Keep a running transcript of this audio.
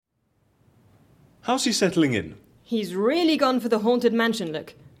How's he settling in? He's really gone for the haunted mansion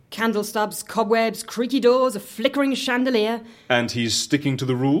look. Candle stubs, cobwebs, creaky doors, a flickering chandelier. And he's sticking to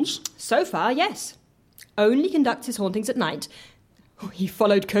the rules? So far, yes. Only conducts his hauntings at night. He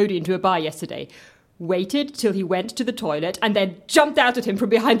followed Cody into a bar yesterday. Waited till he went to the toilet and then jumped out at him from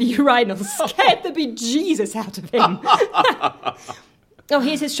behind the urinal. Scared the bejesus out of him. Oh,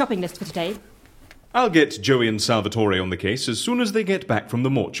 here's his shopping list for today. I'll get Joey and Salvatore on the case as soon as they get back from the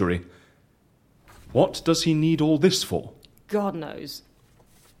mortuary. What does he need all this for? God knows.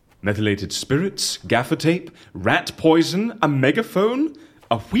 Methylated spirits, gaffer tape, rat poison, a megaphone,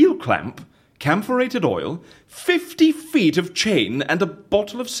 a wheel clamp, camphorated oil, 50 feet of chain, and a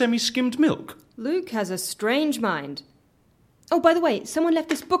bottle of semi-skimmed milk. Luke has a strange mind. Oh, by the way, someone left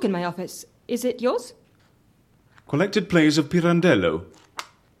this book in my office. Is it yours? Collected plays of Pirandello.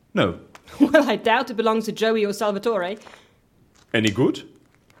 No. Well, I doubt it belongs to Joey or Salvatore. Any good?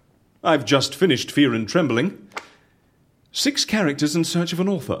 I've just finished Fear and Trembling. 6 characters in search of an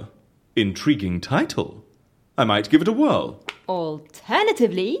author. Intriguing title. I might give it a whirl.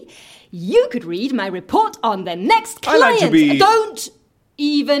 Alternatively, you could read my report on the next client. I like to be... Don't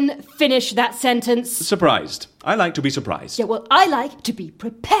even finish that sentence. Surprised. I like to be surprised. Yeah, well, I like to be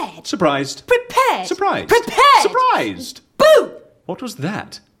prepared. Surprised. Prepared. Surprised. Prepared. Surprised. Boo! What was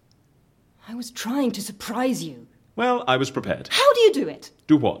that? I was trying to surprise you. Well, I was prepared. How do you do it?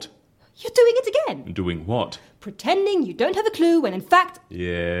 Do what? You're doing it again. Doing what? Pretending you don't have a clue when in fact...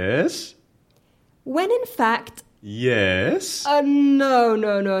 Yes? When in fact... Yes? No.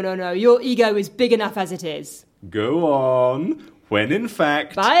 Your ego is big enough as it is. Go on. When in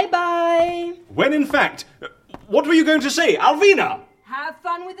fact... Bye-bye. When in fact... What were you going to say, Alvina? Have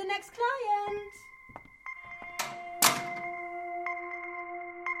fun with the next client.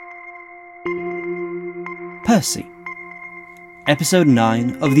 Percy. Episode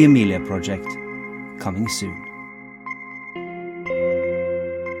 9 of the Amelia Project. Coming soon.